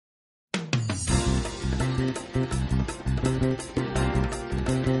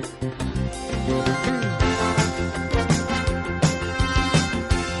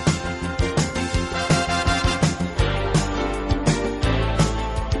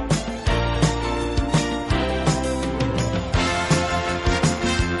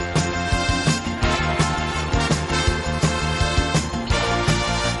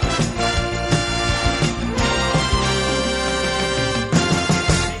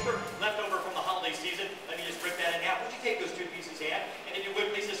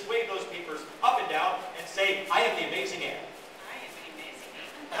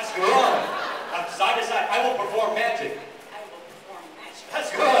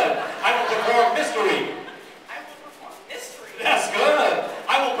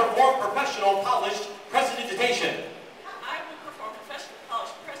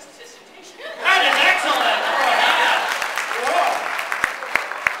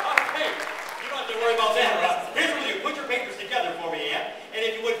nothing to worry about that. Here's what you do. Put your papers together for me, Ann. And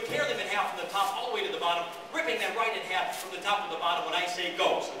if you would, tear them in half from the top all the way to the bottom, ripping them right in half from the top to the bottom when I say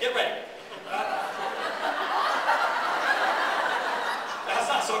go. So get ready. That's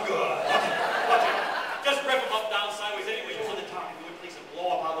not so good. Okay. Just rip them up, down, sideways, anyway. Over the top, if you would, please, and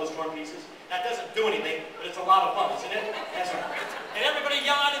blow up on those torn pieces. That doesn't do anything, but it's a lot of fun, isn't it? That's right. And everybody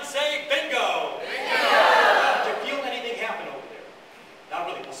yawn and say, bingo! Bingo! Did you feel anything happen over there?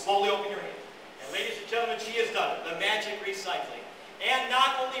 Not really. Well, slowly open your hand. And ladies and gentlemen, she has done it. The magic recycling. And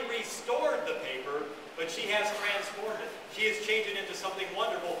not only restored the paper, but she has transformed it. She has changed it into something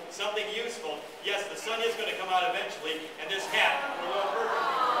wonderful, something useful. Yes, the sun is going to come out eventually, and this hat will look perfect.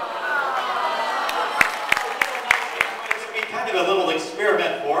 Kind of a little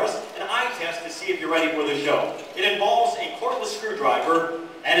experiment for us, an eye test to see if you're ready for the show. It involves a cordless screwdriver,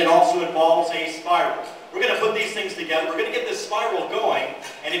 and it also involves a spiral. We're going to put these things together. We're going to get this spiral going,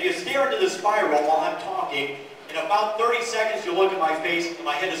 and if you stare into the spiral while I'm talking, in about 30 seconds you'll look at my face, and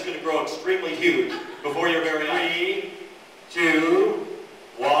my head is going to grow extremely huge before your very eyes. 3, 2,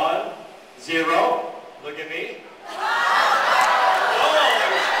 1, 0. Look at me.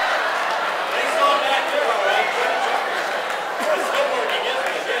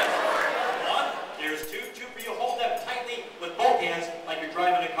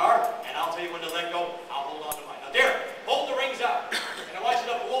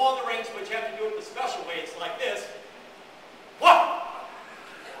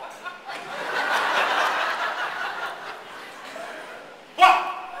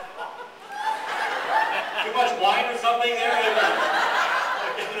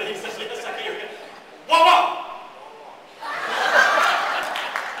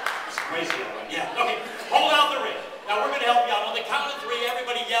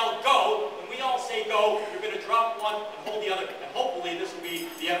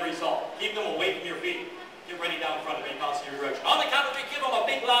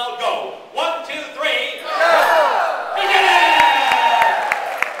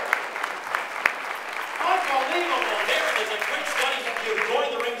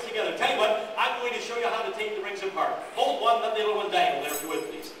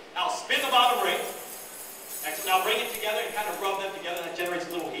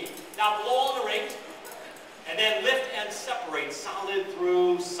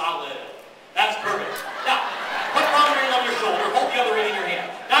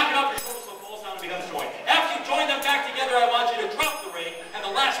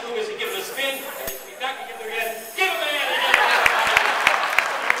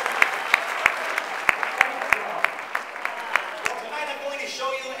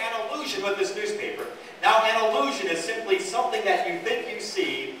 With this newspaper. Now, an illusion is simply something that you think you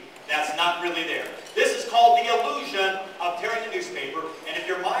see that's not really there. This is called the illusion of tearing a newspaper, and if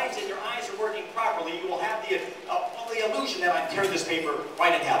your minds and your eyes are working properly, you will have the illusion that I'm tearing this paper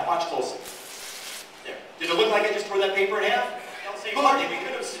right in half. Watch closely. There. Did it look like I just tore that paper in half? Don't say, look, if you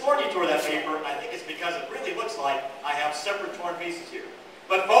could have sworn you tore that paper, I think it's because it really looks like I have separate torn pieces here.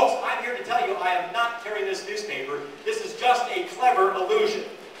 But folks, I'm here to tell you I am not tearing this newspaper. This is just a clever illusion.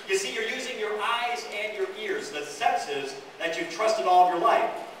 You see, you're using your eyes and your ears, the senses that you've trusted all of your life.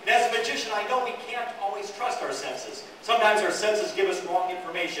 And as a magician, I know we can't always trust our senses. Sometimes our senses give us wrong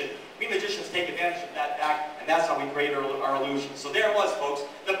information. We magicians take advantage of that fact, and that's how we create our illusions. So there it was, folks.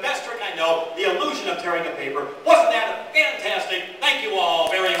 The best trick I know, the illusion of tearing a paper. Wasn't that fantastic? Thank you all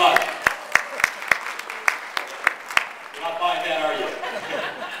very much. You're not buying that, are you?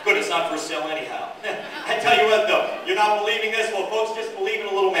 Good, it's not for sale anyhow. I tell you what, though, you're not believing this? Well, folks, just believe in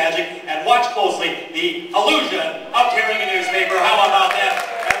a little magic and watch closely the illusion of tearing a newspaper. How about that?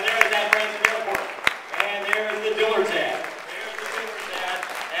 And there's that Branson Airport. And there's the Dillard's ad. There's the Dillard's ad.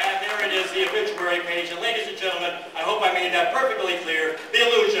 And there it is, the obituary page. And ladies and gentlemen, I hope I made that perfectly clear. The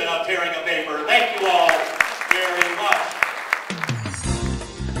illusion of tearing a paper. Thank you all very much.